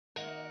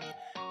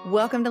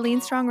Welcome to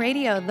Lean Strong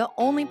Radio, the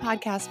only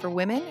podcast for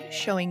women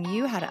showing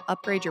you how to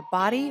upgrade your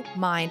body,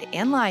 mind,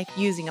 and life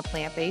using a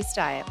plant-based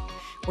diet.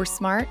 We're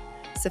smart,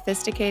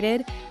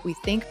 sophisticated, we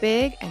think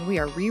big, and we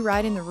are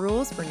rewriting the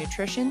rules for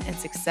nutrition and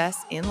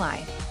success in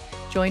life.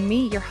 Join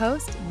me, your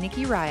host,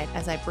 Nikki Riot,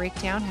 as I break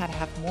down how to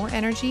have more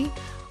energy,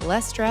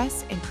 less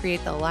stress, and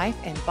create the life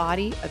and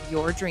body of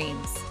your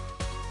dreams.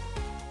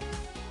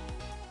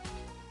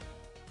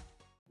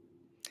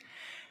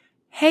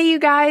 Hey, you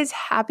guys,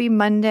 happy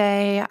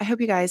Monday. I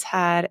hope you guys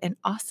had an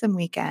awesome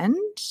weekend,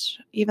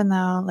 even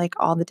though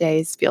all the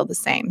days feel the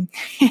same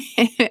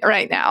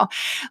right now.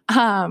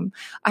 I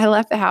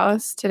left the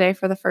house today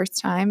for the first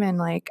time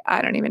in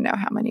I don't even know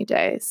how many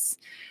days.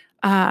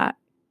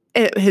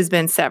 It has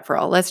been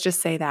several, let's just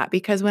say that,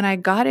 because when I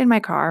got in my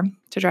car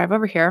to drive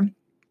over here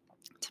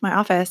to my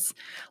office,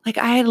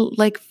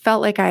 I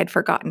felt like I had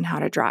forgotten how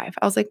to drive.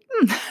 I was like,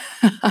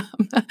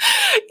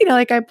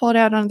 I pulled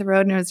out on the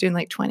road and I was doing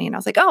 20 and I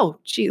was like, oh,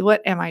 gee,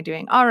 what am I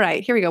doing? All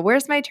right, here we go.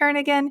 Where's my turn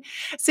again?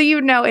 So,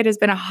 it has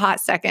been a hot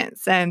second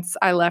since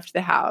I left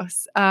the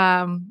house,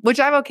 which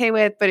I'm okay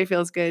with, but it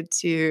feels good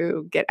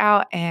to get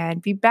out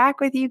and be back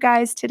with you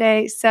guys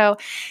today. So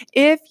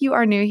if you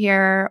are new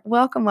here,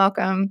 welcome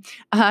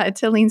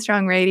to Lean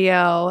Strong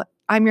Radio.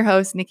 I'm your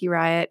host, Nikki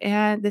Riot,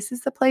 and this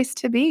is the place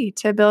to be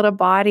to build a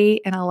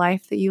body and a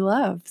life that you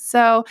love.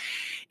 So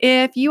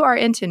if you are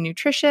into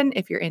nutrition,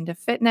 if you're into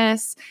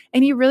fitness,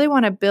 and you really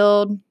want to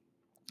build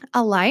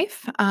a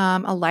life,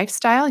 a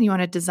lifestyle, and you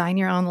want to design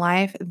your own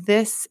life,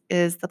 this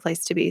is the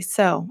place to be.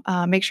 So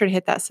make sure to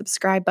hit that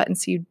subscribe button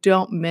so you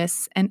don't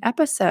miss an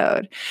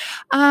episode.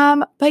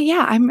 But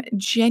yeah, I'm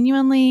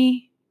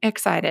genuinely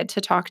excited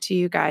to talk to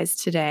you guys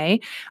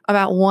today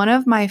about one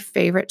of my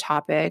favorite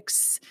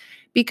topics,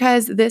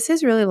 because this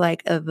is really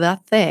the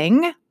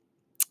thing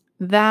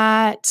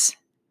that,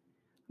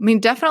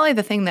 definitely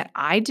the thing that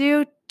I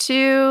do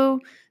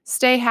to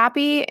stay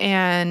happy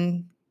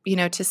and,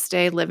 to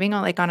stay living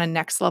on a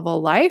next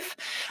level life.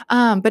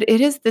 But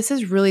this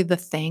is really the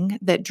thing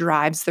that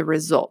drives the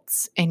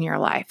results in your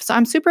life. So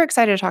I'm super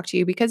excited to talk to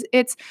you because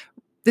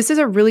this is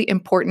a really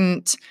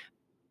important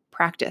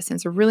practice. And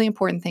it's a really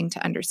important thing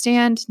to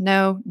understand,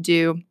 know,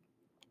 do,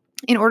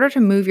 in order to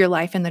move your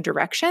life in the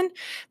direction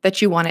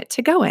that you want it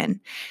to go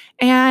in.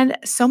 And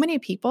so many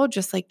people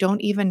just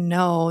don't even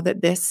know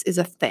that this is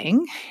a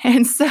thing.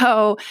 And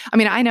so,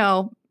 I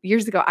know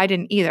years ago I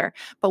didn't either,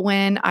 but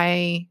when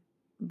I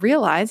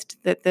realized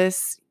that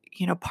this,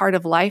 part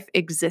of life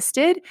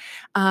existed,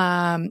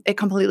 it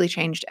completely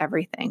changed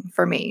everything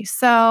for me.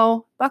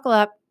 So buckle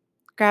up,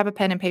 grab a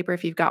pen and paper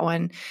if you've got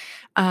one,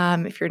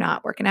 if you're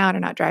not working out or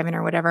not driving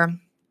or whatever.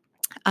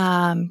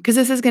 Because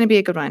this is going to be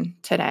a good one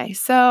today.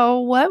 So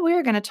what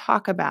we're going to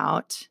talk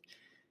about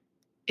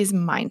is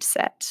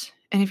mindset.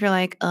 And if you're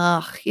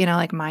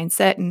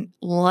mindset, and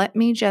let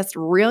me just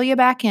reel you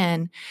back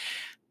in,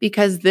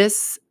 because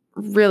this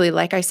really,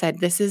 like I said,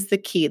 this is the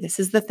key. This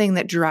is the thing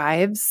that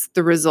drives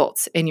the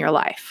results in your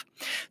life.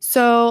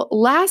 So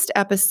last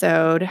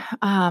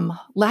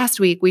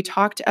week, we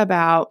talked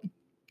about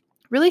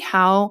really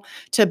how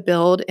to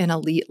build an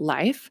elite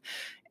life.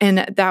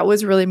 And that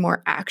was really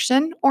more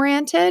action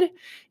oriented,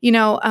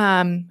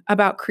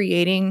 about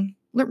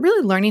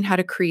really learning how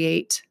to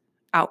create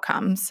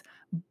outcomes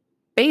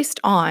based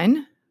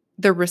on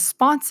the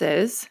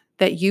responses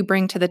that you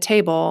bring to the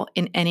table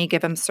in any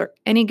given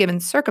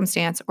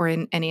circumstance or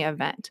in any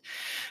event.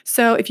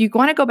 So if you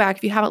want to go back,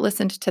 if you haven't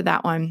listened to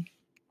that one,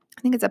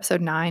 I think it's episode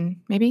 9,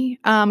 maybe.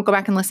 Go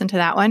back and listen to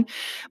that one.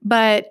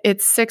 But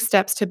it's 6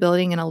 steps to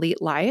building an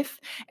elite life.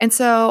 And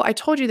so I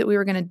told you that we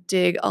were going to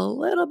dig a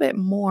little bit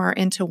more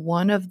into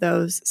one of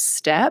those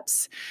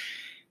steps.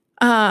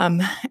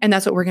 And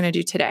that's what we're going to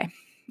do today.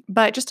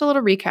 But just a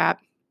little recap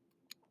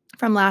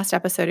from last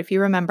episode, if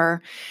you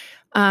remember,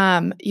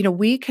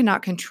 we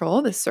cannot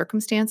control the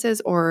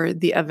circumstances or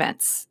the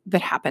events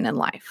that happen in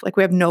life.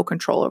 We have no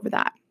control over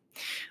that.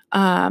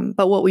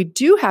 But what we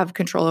do have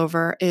control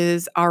over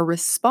is our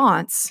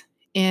response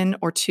in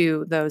or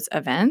to those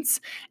events,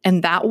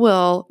 and that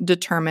will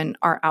determine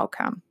our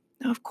outcome.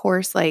 Of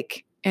course,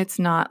 it's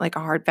not a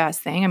hard,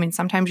 fast thing.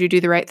 Sometimes you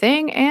do the right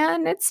thing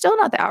and it's still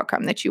not the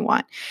outcome that you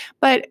want.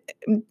 But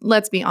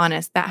let's be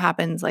honest, that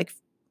happens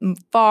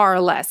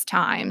far less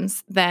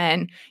times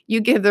than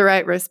you give the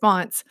right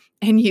response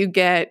and you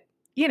get,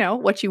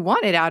 what you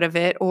wanted out of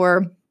it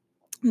or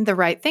the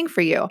right thing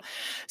for you.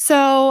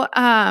 So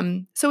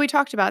we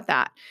talked about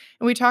that.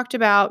 And we talked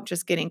about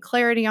just getting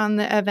clarity on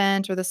the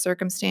event or the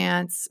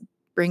circumstance,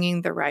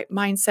 bringing the right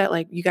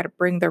mindset, you got to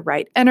bring the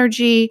right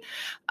energy,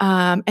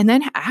 and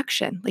then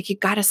action. You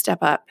got to step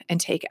up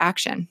and take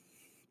action.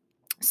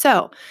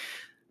 So,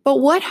 but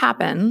what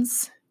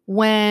happens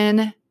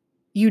when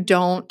you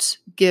don't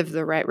give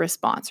the right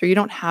response or you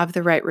don't have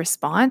the right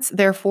response?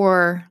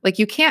 Therefore,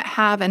 you can't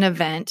have an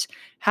event,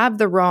 have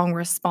the wrong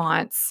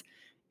response,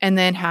 and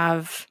then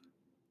have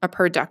a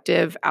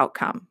productive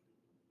outcome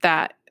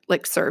that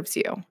serves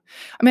you.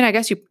 I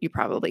guess you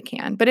probably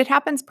can, but it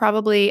happens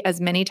probably as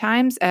many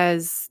times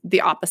as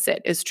the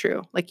opposite is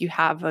true. You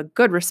have a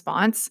good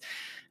response,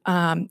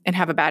 and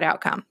have a bad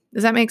outcome.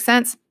 Does that make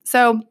sense?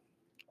 So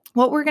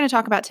what we're going to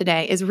talk about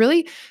today is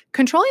really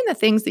controlling the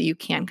things that you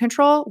can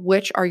control,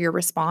 which are your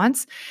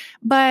response.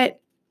 But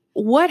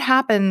what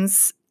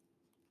happens,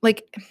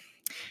 like,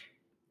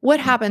 what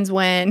happens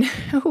when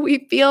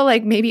we feel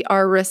like maybe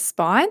our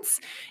response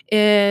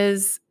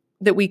is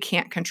that we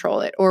can't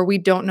control it, or we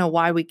don't know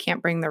why we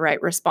can't bring the right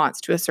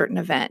response to a certain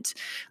event?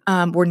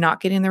 We're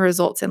not getting the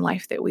results in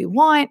life that we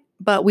want,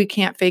 but we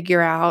can't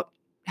figure out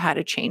how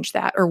to change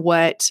that, or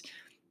what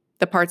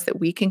the parts that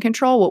we can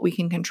control, what we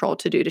can control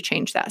to do to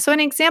change that. So an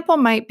example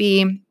might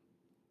be,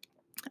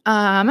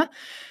 I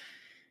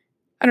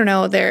don't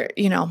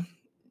know,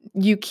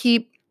 you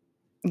keep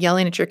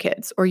yelling at your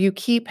kids, or you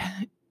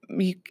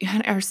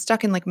are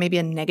stuck in like maybe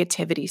a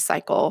negativity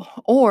cycle,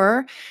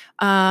 or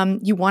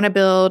you want to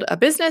build a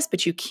business,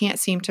 but you can't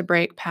seem to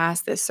break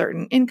past this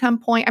certain income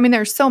point. I mean,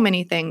 there's so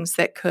many things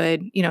that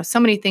so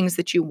many things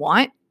that you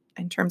want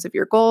in terms of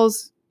your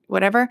goals,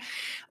 whatever.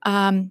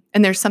 And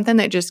there's something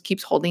that just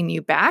keeps holding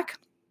you back.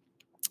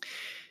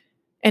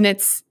 And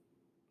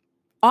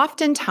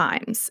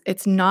oftentimes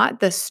it's not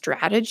the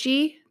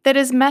strategy that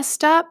is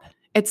messed up,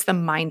 it's the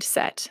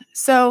mindset.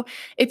 So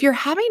if you're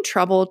having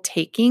trouble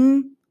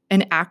taking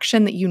an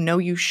action that you know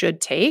you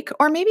should take,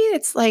 or maybe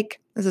it's like,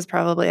 this is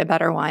probably a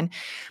better one,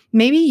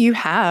 maybe you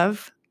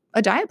have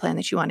a diet plan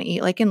that you want to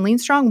eat. Like in Lean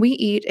Strong, we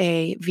eat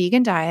a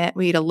vegan diet.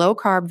 We eat a low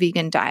carb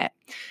vegan diet.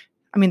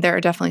 I mean, there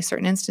are definitely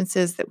certain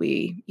instances that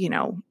we,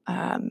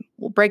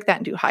 will break that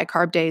and do high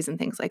carb days and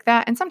things like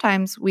that. And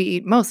sometimes we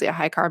eat mostly a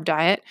high carb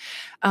diet.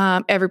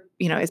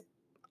 Is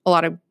a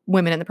lot of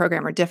women in the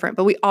program are different,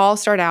 but we all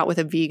start out with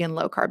a vegan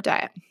low carb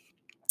diet.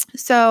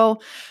 So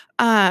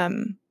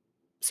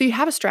you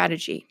have a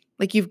strategy.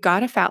 Like, you've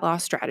got a fat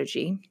loss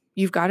strategy.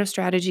 You've got a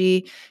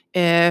strategy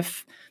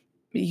if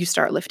you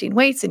start lifting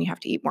weights and you have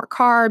to eat more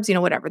carbs,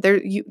 whatever.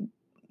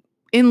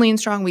 In Lean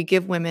Strong, we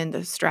give women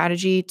the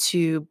strategy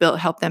to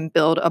help them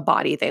build a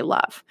body they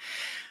love.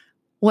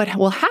 What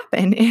will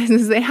happen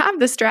is they have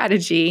the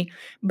strategy,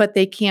 but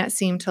they can't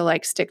seem to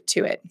stick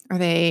to it. Or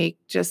they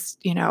just,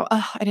 I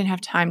didn't have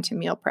time to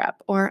meal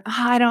prep. Or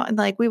I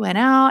don't we went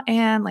out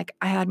and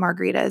I had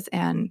margaritas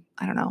and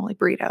I don't know,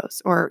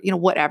 burritos or,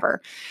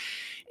 whatever.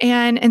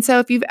 And so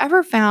if you've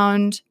ever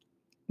found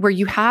where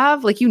you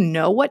have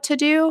what to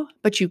do,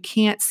 but you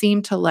can't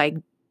seem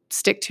to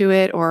stick to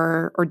it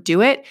or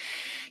do it,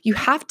 you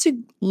have to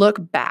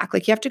look back.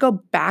 You have to go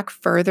back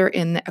further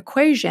in the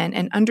equation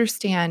and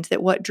understand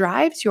that what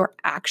drives your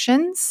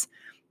actions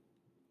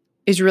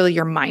is really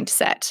your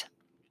mindset.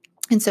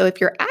 And so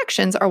if your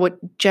actions are what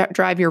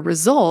drive your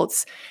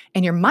results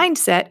and your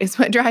mindset is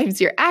what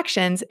drives your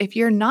actions, if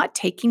you're not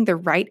taking the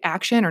right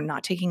action or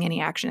not taking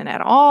any action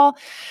at all,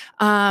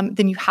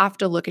 then you have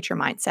to look at your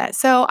mindset.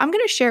 So I'm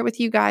going to share with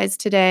you guys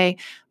today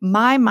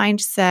my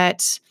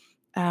mindset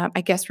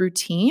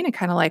routine, and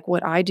kind of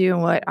what I do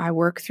and what I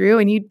work through.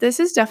 And this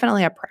is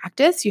definitely a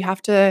practice. You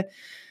have to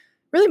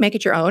really make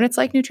it your own. It's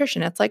like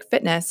nutrition. It's like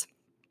fitness.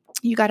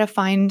 You got to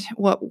find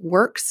what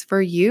works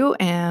for you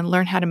and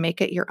learn how to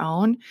make it your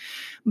own.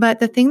 But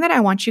the thing that I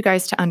want you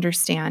guys to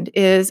understand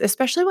is,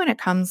 especially when it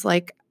comes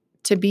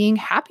to being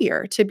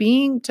happier, to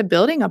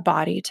building a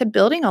body, to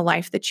building a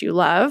life that you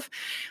love,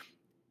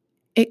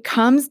 it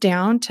comes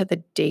down to the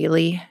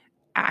daily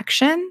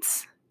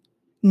actions,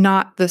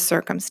 not the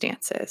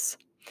circumstances.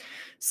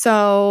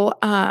 So,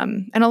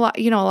 and a lot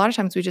of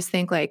times we just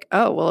think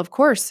oh, well, of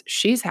course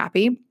she's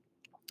happy.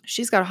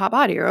 She's got a hot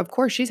body, or of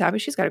course she's happy.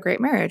 She's got a great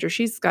marriage, or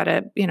she's got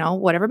a,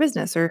 whatever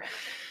business, or,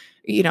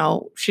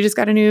 she just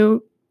got a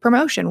new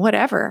promotion,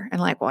 whatever. And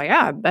well,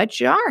 yeah, I bet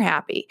you are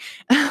happy.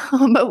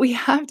 But we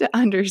have to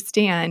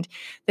understand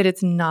that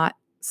it's not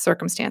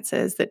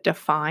circumstances that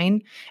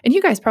define, and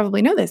you guys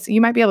probably know this.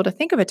 You might be able to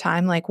think of a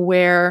time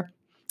where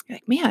you're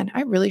man,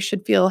 I really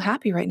should feel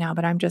happy right now,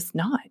 but I'm just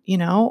not,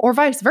 or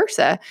vice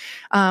versa,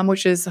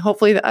 which is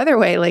hopefully the other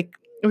way,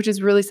 which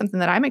is really something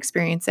that I'm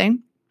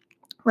experiencing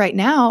right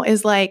now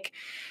is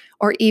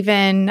or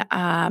even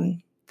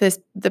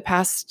within the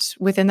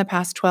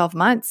past 12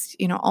 months,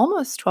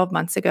 almost 12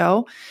 months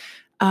ago,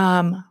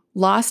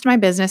 lost my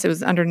business. It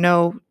was under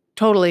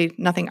totally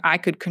nothing I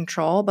could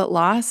control, but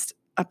lost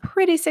a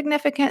pretty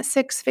significant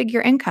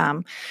 6-figure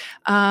income,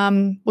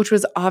 which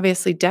was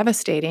obviously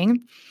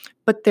devastating.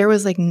 But there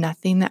was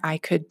nothing that I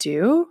could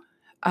do.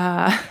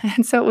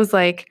 And so it was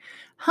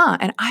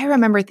And I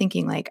remember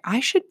thinking I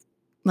should,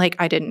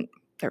 I didn't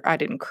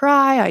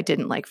cry. I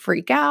didn't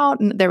freak out.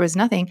 And there was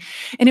nothing.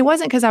 And it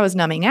wasn't because I was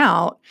numbing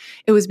out.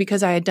 It was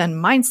because I had done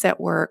mindset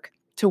work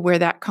to where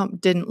that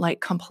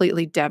didn't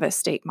completely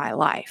devastate my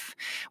life.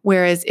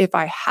 Whereas if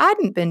I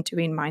hadn't been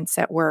doing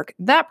mindset work,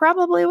 that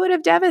probably would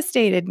have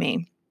devastated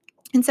me.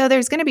 And so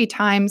there's going to be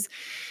times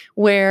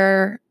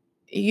where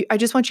I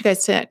just want you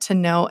guys to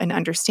know and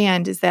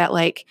understand is that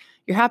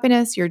your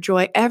happiness, your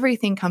joy,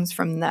 everything comes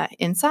from the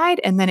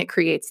inside, and then it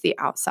creates the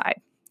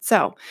outside.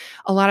 So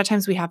a lot of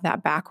times we have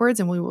that backwards,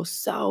 and we will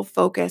so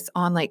focus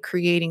on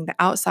creating the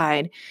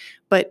outside,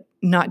 but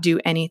not do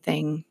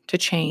anything to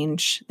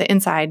change the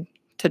inside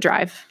to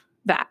drive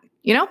that.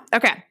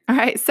 Okay. All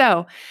right.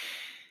 So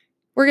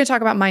we're going to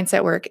talk about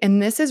mindset work.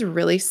 And this is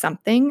really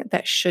something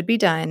that should be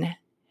done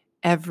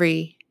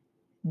every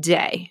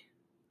day,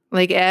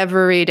 like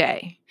every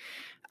day.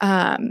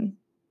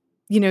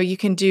 You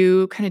can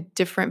do kind of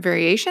different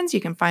variations.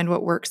 You can find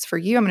what works for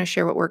you. I'm going to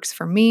share what works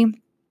for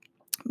me.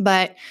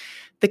 But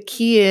the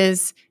key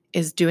is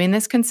doing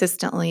this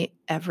consistently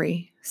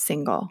every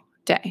single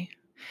day.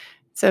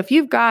 So if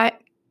you've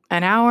got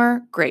an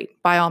hour,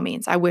 great. By all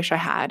means, I wish I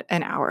had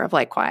an hour of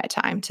like quiet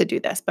time to do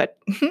this, but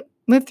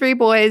with 3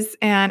 boys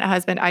and a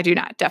husband, I do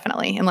not,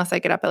 definitely, unless I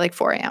get up at like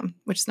 4 a.m.,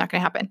 which is not going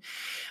to happen.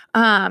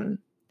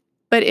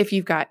 But if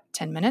you've got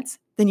 10 minutes,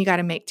 then you got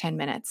to make 10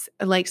 minutes.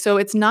 So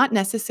it's not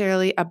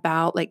necessarily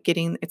about like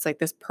it's like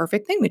this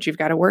perfect thing that you've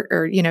got to work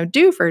or,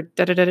 do for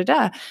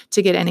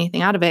to get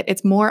anything out of it.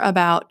 It's more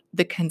about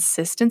the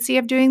consistency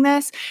of doing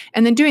this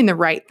and then doing the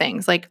right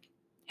things, like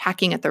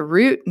hacking at the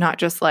root, not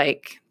just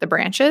like the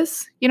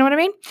branches. You know what I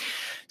mean?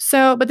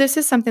 So, but this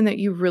is something that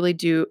you really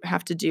do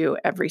have to do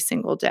every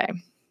single day.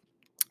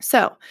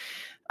 So,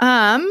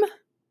 all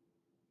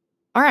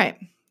right.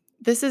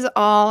 This is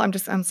all,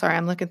 I'm sorry,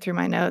 I'm looking through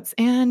my notes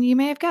and you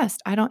may have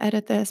guessed, I don't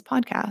edit this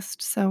podcast.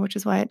 So, which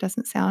is why it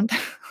doesn't sound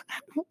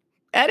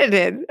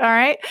edited. All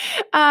right.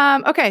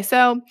 Okay.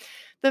 So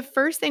the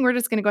first thing, we're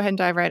just going to go ahead and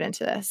dive right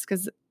into this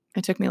because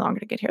it took me longer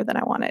to get here than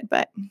I wanted,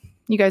 but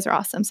you guys are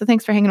awesome. So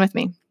thanks for hanging with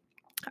me.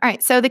 All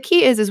right. So the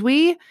key is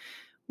we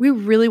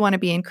really want to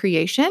be in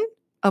creation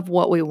of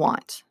what we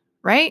want,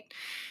 right?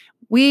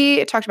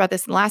 We talked about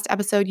this in the last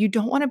episode. You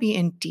don't want to be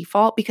in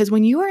default because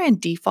when you are in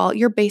default,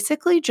 you're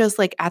basically just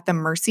like at the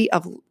mercy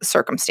of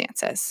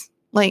circumstances.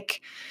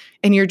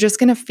 And you're just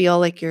going to feel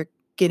like you're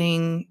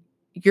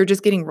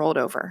just getting rolled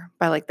over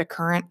by like the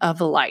current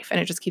of life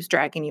and it just keeps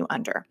dragging you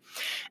under.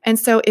 And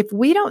so if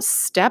we don't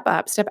step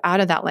out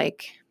of that,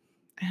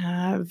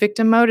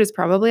 victim mode is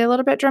probably a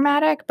little bit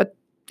dramatic, but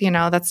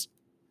that's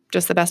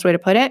just the best way to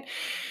put it.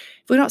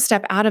 If we don't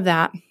step out of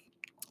that,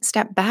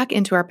 step back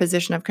into our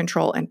position of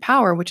control and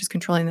power, which is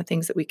controlling the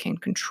things that we can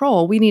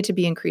control, we need to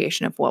be in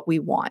creation of what we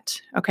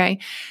want. Okay.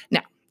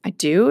 Now, I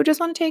do just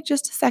want to take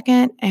just a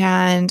second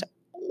and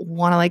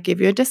want to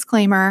give you a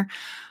disclaimer.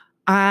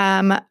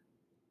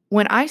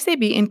 When I say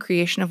be in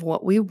creation of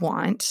what we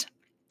want,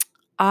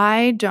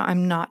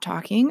 I'm not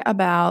talking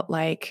about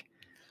like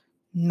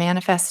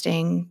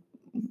manifesting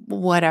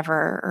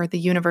whatever or the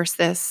universe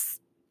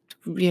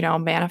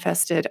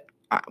manifested.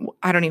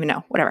 I don't even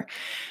know, whatever.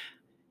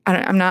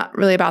 I'm not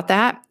really about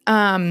that.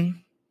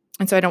 And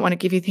so I don't want to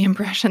give you the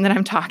impression that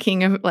I'm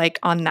talking like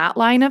on that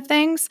line of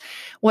things.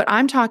 What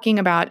I'm talking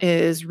about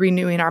is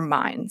renewing our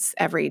minds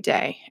every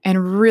day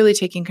and really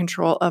taking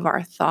control of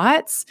our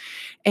thoughts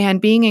and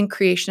being in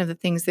creation of the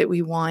things that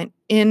we want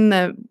in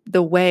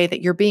the way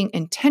that you're being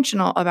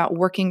intentional about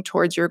working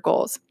towards your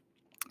goals.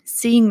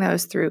 Seeing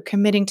those through,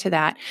 committing to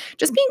that,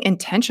 just being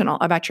intentional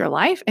about your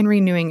life and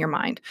renewing your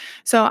mind.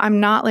 So I'm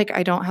not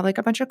I don't have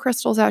a bunch of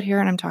crystals out here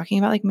and I'm talking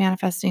about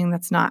manifesting.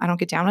 I don't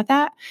get down with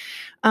that.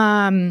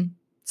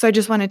 So I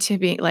just wanted to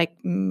be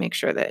make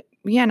sure that,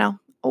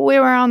 we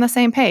were on the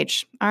same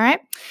page. All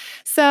right.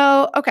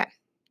 So, okay,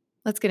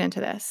 let's get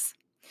into this.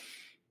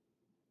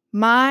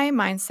 My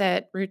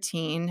mindset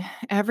routine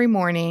every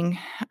morning,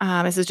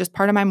 this is just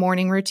part of my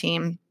morning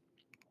routine.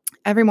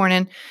 Every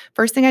morning,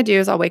 first thing I do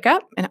is I'll wake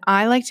up and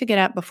I like to get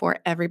up before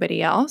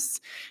everybody else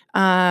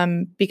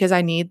because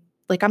I need,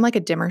 I'm like a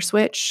dimmer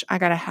switch. I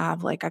got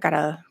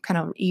to kind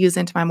of ease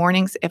into my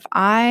mornings. If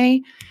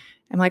I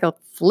am a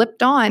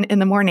flipped on in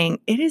the morning,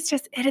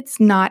 it's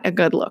not a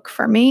good look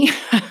for me.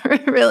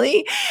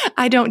 Really,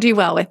 I don't do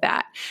well with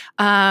that.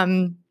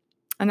 And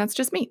that's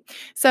just me.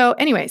 So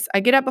anyways, I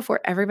get up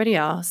before everybody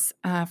else.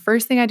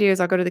 First thing I do is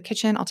I'll go to the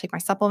kitchen. I'll take my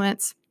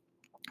supplements.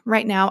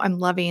 Right now, I'm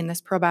loving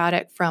this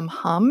probiotic from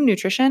Hum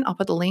Nutrition. I'll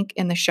put the link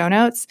in the show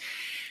notes.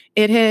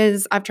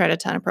 I've tried a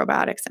ton of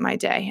probiotics in my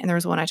day, and there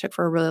was one I took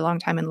for a really long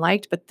time and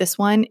liked, but this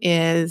one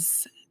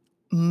is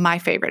my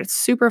favorite. It's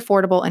super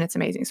affordable and it's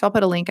amazing. So I'll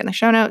put a link in the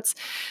show notes.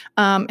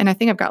 And I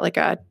think I've got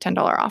a $10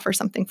 off or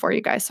something for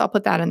you guys. So I'll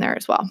put that in there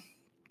as well.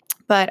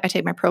 But I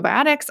take my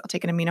probiotics, I'll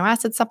take an amino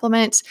acid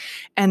supplement,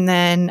 and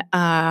then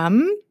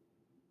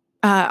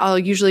I'll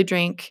usually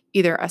drink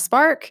either a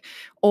Spark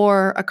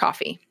or a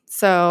coffee.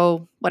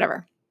 So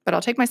whatever, but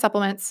I'll take my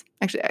supplements.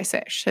 Actually, I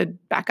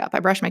should back up. I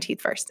brush my teeth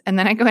first and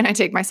then I go and I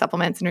take my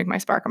supplements and drink my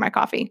Spark or my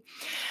coffee.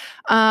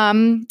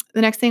 The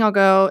next thing I'll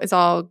go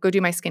do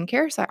my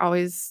skincare. So I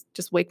always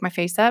just wake my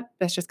face up.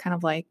 That's just kind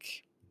of I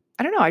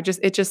don't know.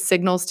 It just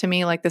signals to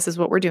me this is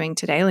what we're doing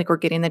today. We're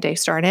getting the day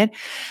started.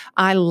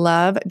 I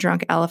love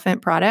Drunk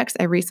Elephant products.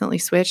 I recently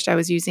switched. I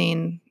was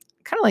using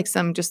kind of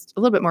some just a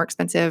little bit more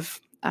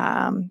expensive,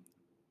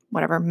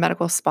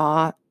 medical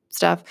spa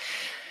stuff.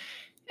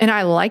 And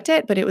I liked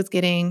it, but it was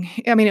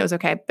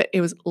okay, but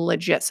it was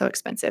legit so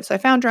expensive. So I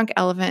found Drunk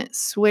Elephant,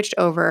 switched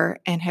over,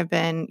 and have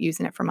been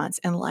using it for months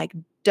and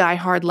die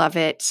hard love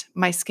it.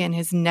 My skin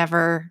has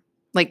never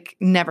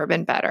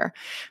been better,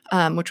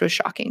 which was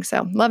shocking.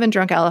 So loving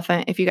Drunk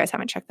Elephant. If you guys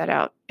haven't checked that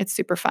out, it's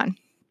super fun.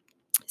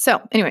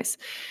 So anyways,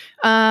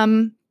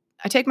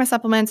 I take my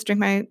supplements, drink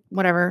my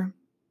whatever,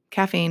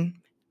 caffeine.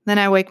 Then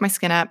I wake my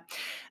skin up.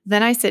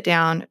 Then I sit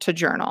down to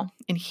journal.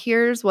 And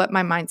here's what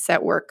my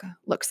mindset work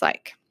looks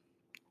like.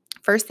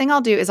 First thing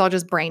I'll do is I'll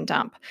just brain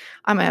dump.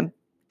 I'm a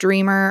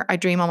dreamer. I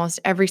dream almost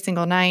every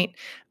single night.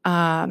 So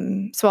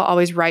I'll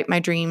always write my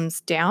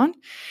dreams down.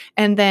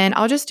 And then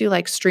I'll just do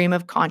like stream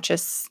of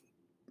conscious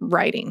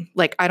writing.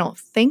 Like I don't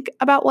think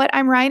about what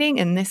I'm writing.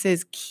 And this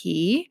is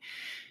key.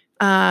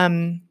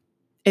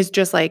 Is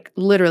just like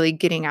literally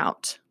getting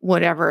out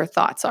whatever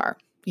thoughts are.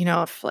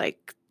 If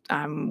like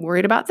I'm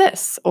worried about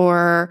this,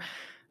 or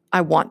I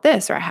want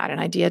this, or I had an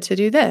idea to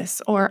do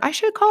this, or I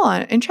should call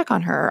on and check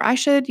on her. I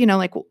should,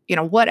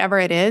 whatever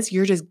it is,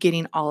 you're just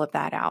getting all of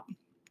that out.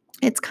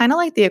 It's kind of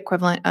like the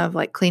equivalent of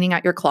like cleaning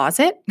out your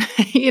closet.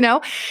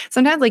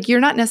 Sometimes like you're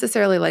not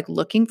necessarily like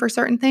looking for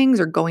certain things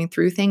or going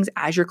through things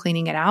as you're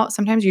cleaning it out.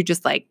 Sometimes you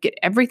just like get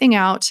everything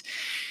out.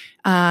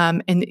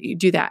 And you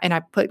do that.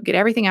 And get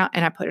everything out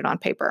and I put it on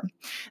paper.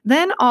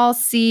 Then I'll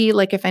see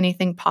like if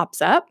anything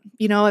pops up,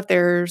 if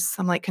there's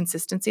some like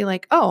consistency,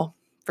 like, oh,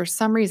 for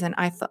some reason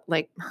I thought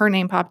like her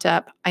name popped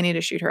up. I need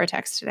to shoot her a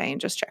text today and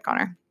just check on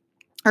her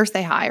or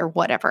say hi or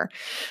whatever.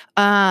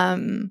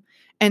 And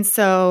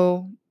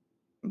so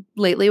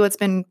lately what's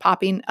been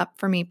popping up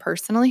for me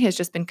personally has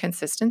just been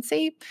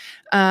consistency.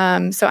 So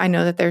I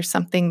know that there's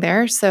something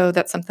there. So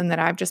that's something that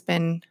I've just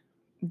been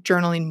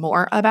journaling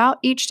more about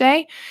each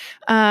day.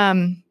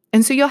 And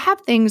so you'll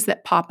have things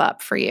that pop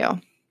up for you.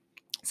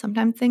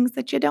 Sometimes things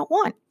that you don't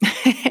want.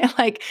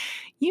 Like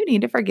you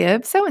need to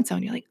forgive so-and-so.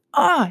 And you're like,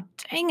 oh,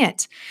 dang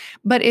it.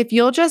 But if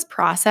you'll just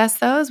process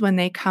those when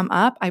they come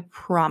up, I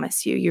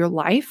promise you, your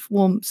life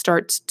will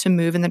start to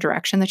move in the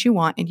direction that you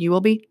want and you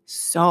will be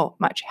so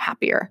much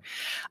happier.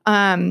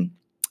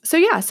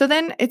 So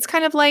then it's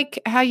kind of like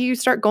how you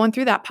start going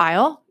through that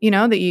pile,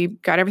 that you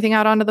got everything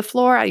out onto the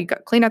floor, you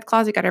got cleaned out the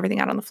closet, got everything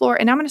out on the floor.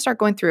 And now I'm going to start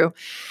going through.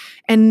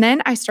 And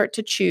then I start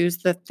to choose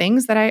the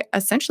things that I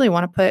essentially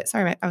want to put,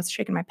 sorry, I was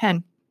shaking my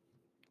pen.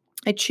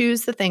 I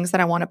choose the things that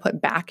I want to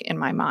put back in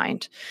my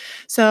mind.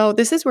 So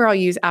this is where I'll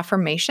use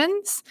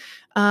affirmations.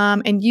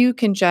 And you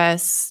can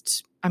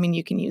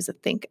you can use a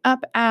Think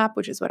Up app,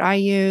 which is what I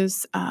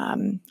use,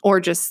 or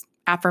just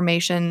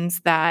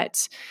affirmations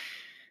that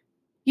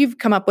you've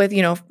come up with,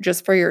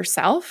 just for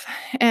yourself.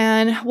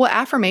 And what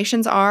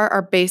affirmations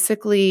are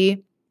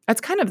basically, that's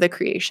kind of the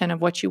creation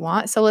of what you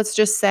want. So let's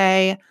just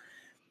say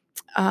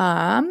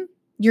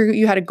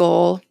you had a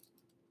goal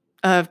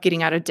of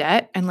getting out of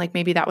debt. And like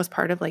maybe that was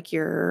part of like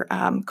your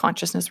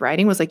consciousness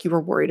writing was like you were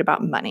worried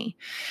about money.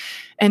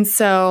 And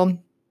so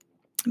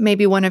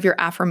maybe one of your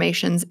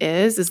affirmations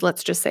is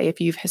let's just say if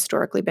you've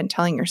historically been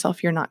telling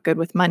yourself you're not good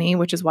with money,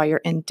 which is why you're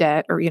in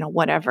debt or,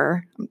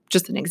 whatever,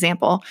 just an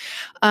example,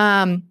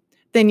 then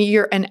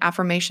an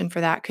affirmation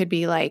for that could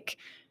be like,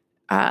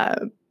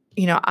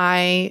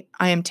 I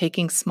am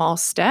taking small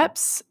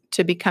steps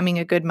to becoming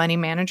a good money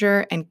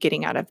manager and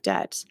getting out of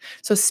debt.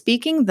 So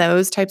speaking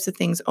those types of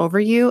things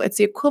over you, it's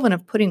the equivalent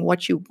of putting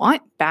what you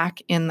want back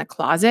in the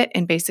closet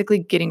and basically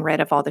getting rid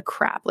of all the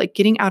crap, like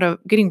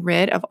getting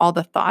rid of all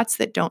the thoughts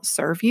that don't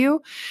serve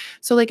you.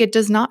 So like it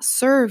does not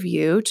serve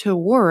you to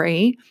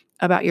worry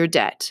about your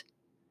debt,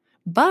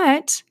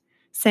 but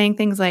saying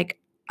things like,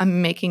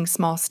 I'm making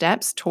small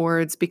steps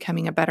towards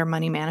becoming a better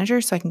money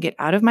manager so I can get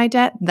out of my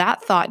debt.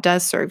 That thought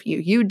does serve you.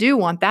 You do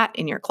want that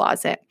in your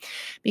closet.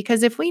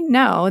 Because if we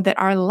know that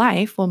our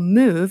life will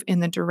move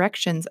in the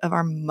directions of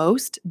our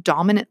most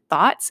dominant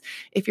thoughts,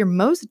 if your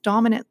most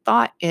dominant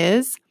thought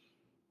is,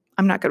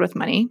 I'm not good with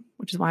money,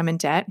 which is why I'm in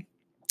debt,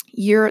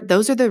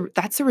 that's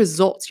the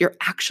results you're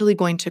actually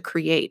going to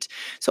create.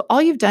 So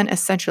all you've done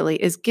essentially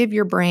is give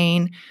your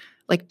brain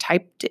like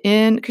typed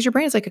in, because your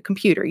brain is like a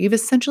computer. You've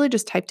essentially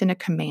just typed in a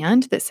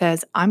command that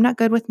says, I'm not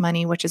good with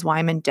money, which is why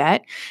I'm in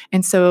debt.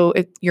 And so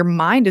your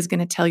mind is going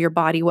to tell your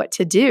body what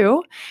to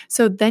do.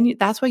 So then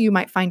that's why you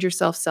might find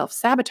yourself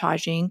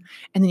self-sabotaging.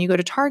 And then you go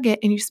to Target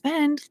and you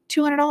spend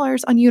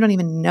 $200 on you don't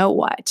even know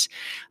what.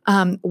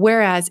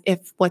 Whereas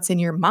if what's in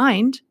your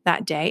mind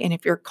that day, and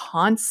if you're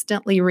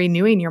constantly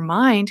renewing your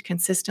mind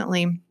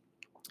consistently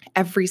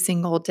every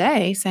single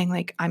day saying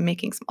like, I'm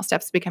making small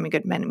steps to become a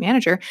good money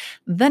manager,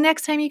 the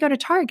next time you go to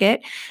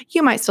Target,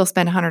 you might still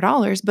spend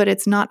 $100, but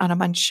it's not on a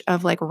bunch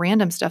of like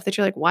random stuff that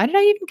you're like, why did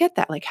I even get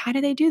that? Like, how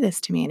do they do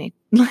this to me? And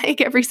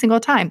like every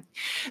single time.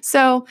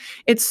 So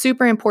it's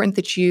super important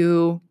that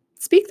you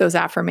speak those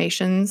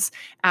affirmations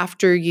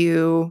after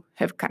you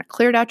have kind of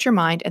cleared out your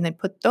mind and then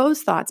put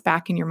those thoughts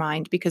back in your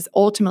mind, because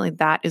ultimately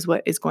that is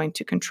what is going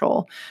to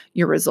control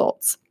your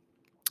results.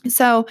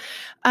 So,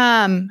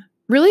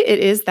 really, it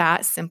is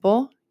that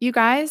simple, you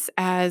guys,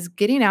 as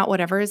getting out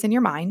whatever is in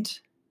your mind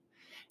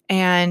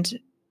and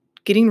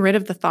getting rid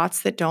of the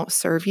thoughts that don't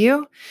serve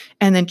you,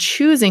 and then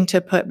choosing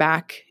to put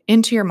back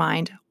into your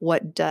mind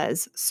what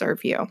does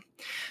serve you.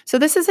 So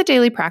this is a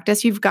daily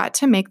practice. You've got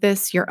to make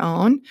this your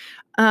own.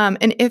 And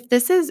if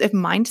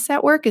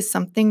mindset work is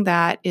something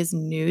that is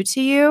new to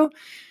you,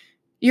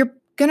 you're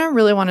going to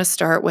really want to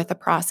start with a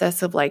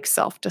process of like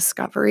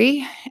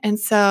self-discovery. And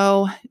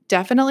so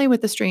definitely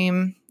with the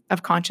stream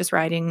of conscious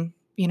writing,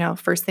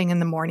 first thing in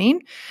the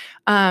morning.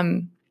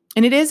 And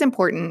it is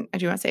important, I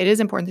do want to say, it is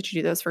important that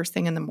you do those first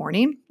thing in the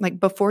morning, like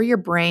before your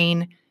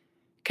brain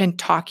can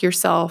talk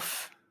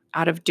yourself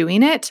out of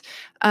doing it.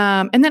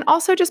 And then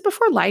also just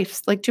before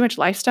like too much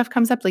life stuff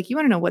comes up, like you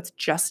want to know what's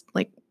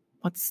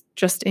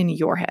just in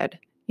your head,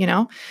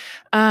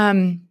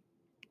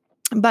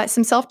 But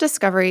some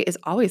self-discovery is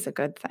always a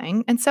good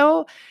thing. And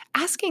so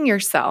asking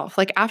yourself,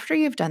 like after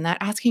you've done that,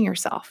 asking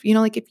yourself,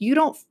 like if you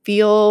don't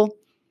feel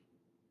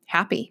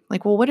happy,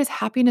 like, well, what does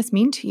happiness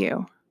mean to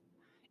you?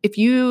 If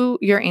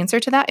your answer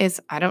to that is,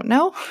 I don't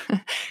know,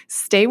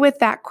 stay with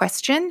that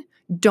question.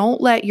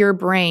 Don't let your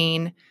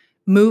brain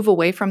move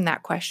away from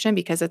that question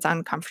because it's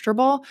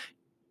uncomfortable.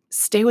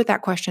 Stay with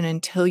that question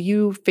until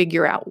you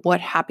figure out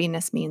what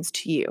happiness means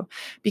to you.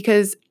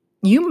 Because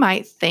you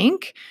might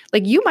think,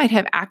 like you might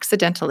have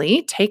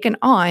accidentally taken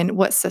on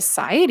what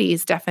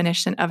society's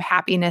definition of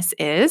happiness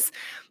is,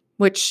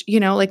 which,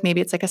 like maybe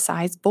it's like a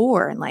size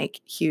 4 and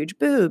like huge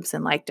boobs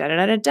and like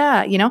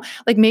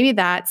like maybe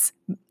that's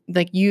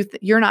like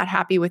you're not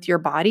happy with your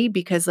body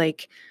because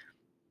like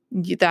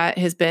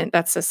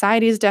that's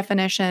society's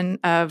definition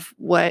of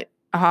what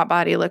a hot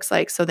body looks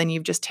like. So then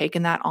you've just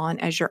taken that on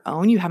as your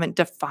own. You haven't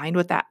defined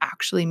what that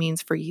actually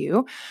means for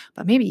you.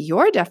 But maybe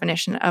your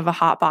definition of a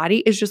hot body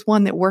is just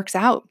one that works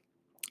out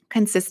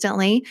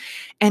consistently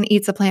and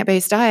eats a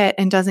plant-based diet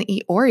and doesn't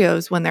eat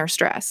Oreos when they're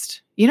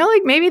stressed.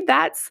 Like maybe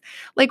that's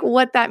like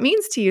what that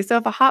means to you. So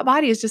if a hot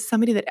body is just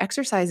somebody that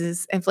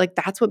exercises, if like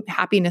that's what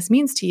happiness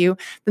means to you,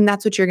 then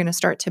that's what you're going to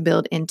start to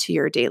build into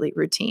your daily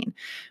routine,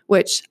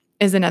 which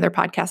is another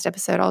podcast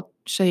episode. I'll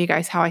show you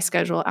guys how I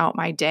schedule out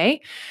my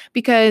day,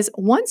 because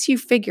once you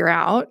figure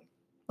out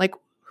like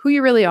who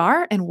you really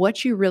are and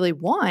what you really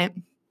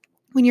want,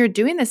 when you're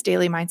doing this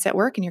daily mindset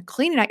work and you're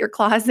cleaning out your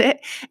closet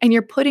and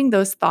you're putting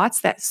those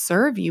thoughts that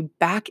serve you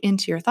back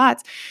into your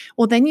thoughts,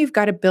 well, then you've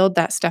got to build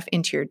that stuff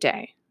into your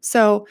day.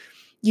 So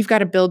you've got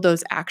to build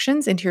those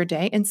actions into your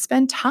day and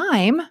spend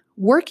time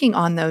working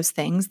on those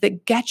things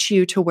that get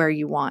you to where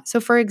you want. So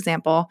for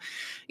example,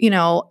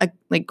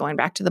 like going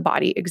back to the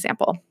body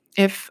example,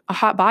 if a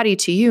hot body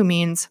to you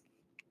means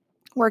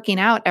working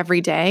out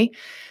every day,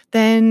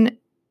 then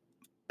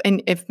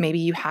and if maybe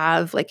you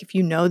have, like, if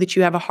you know that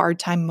you have a hard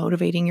time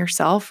motivating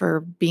yourself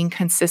or being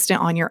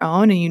consistent on your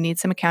own and you need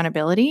some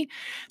accountability,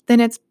 then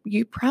it's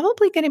you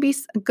probably going to be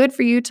good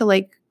for you to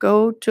like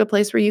go to a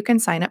place where you can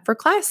sign up for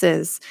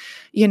classes,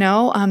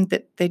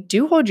 that they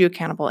do hold you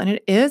accountable and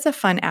it is a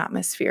fun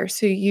atmosphere.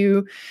 So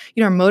you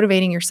are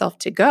motivating yourself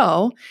to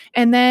go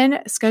and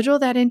then schedule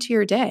that into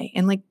your day.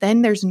 And like,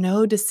 then there's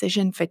no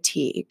decision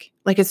fatigue.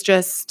 Like it's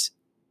just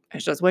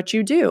what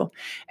you do.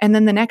 And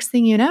then the next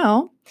thing you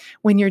know,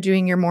 when you're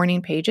doing your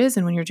morning pages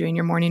and when you're doing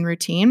your morning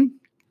routine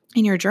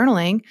and you're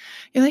journaling,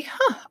 you're like,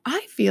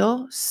 I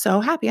feel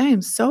so happy. I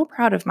am so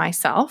proud of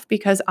myself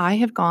because I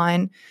have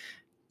gone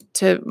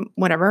to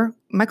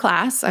my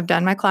class. I've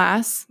done my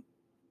class.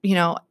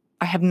 I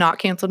did not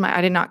cancel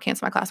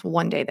my class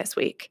one day this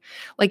week.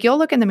 Like you'll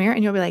look in the mirror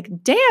and you'll be like,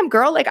 damn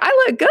girl, like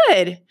I look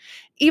good.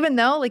 Even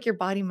though like your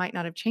body might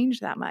not have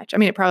changed that much. I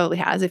mean, it probably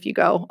has if you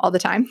go all the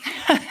time,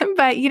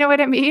 but you know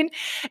what I mean?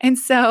 And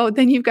so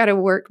then you've got to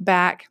work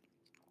back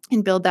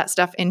and build that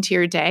stuff into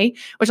your day,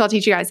 which I'll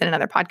teach you guys in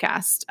another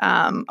podcast,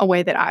 a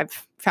way that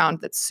I've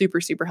found that's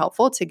super, super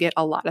helpful to get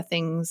a lot of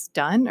things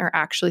done or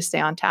actually stay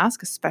on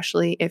task,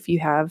 especially if you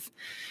have,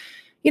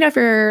 if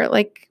you're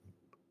like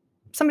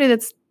somebody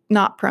that's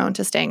not prone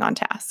to staying on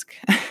task.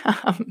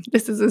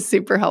 This is a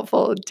super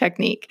helpful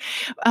technique.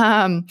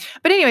 But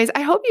anyways,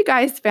 I hope you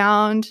guys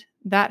found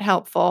that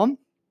helpful.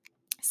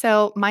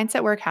 So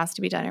mindset work has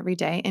to be done every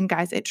day. And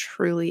guys, it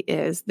truly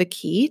is the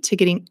key to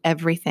getting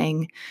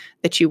everything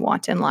that you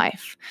want in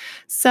life.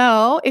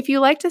 So if you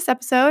liked this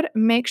episode,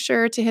 make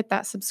sure to hit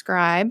that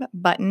subscribe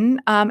button.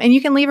 And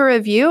you can leave a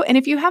review. And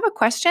if you have a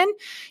question,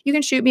 you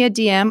can shoot me a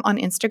DM on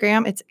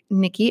Instagram. It's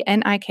Niki,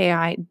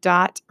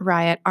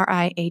 Niki.Riat,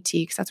 RIAT,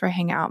 because that's where I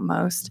hang out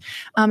most.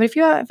 But if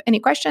you have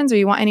any questions or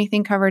you want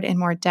anything covered in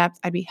more depth,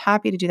 I'd be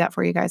happy to do that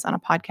for you guys on a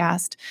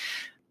podcast.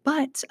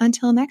 But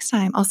until next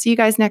time, I'll see you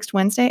guys next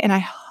Wednesday, and I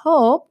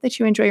hope that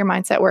you enjoy your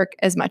mindset work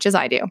as much as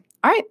I do.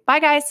 All right, bye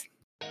guys.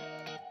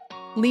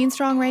 Lean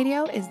Strong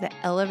Radio is the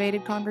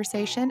elevated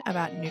conversation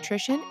about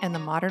nutrition and the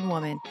modern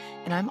woman,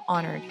 and I'm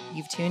honored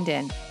you've tuned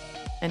in.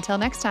 Until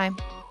next time.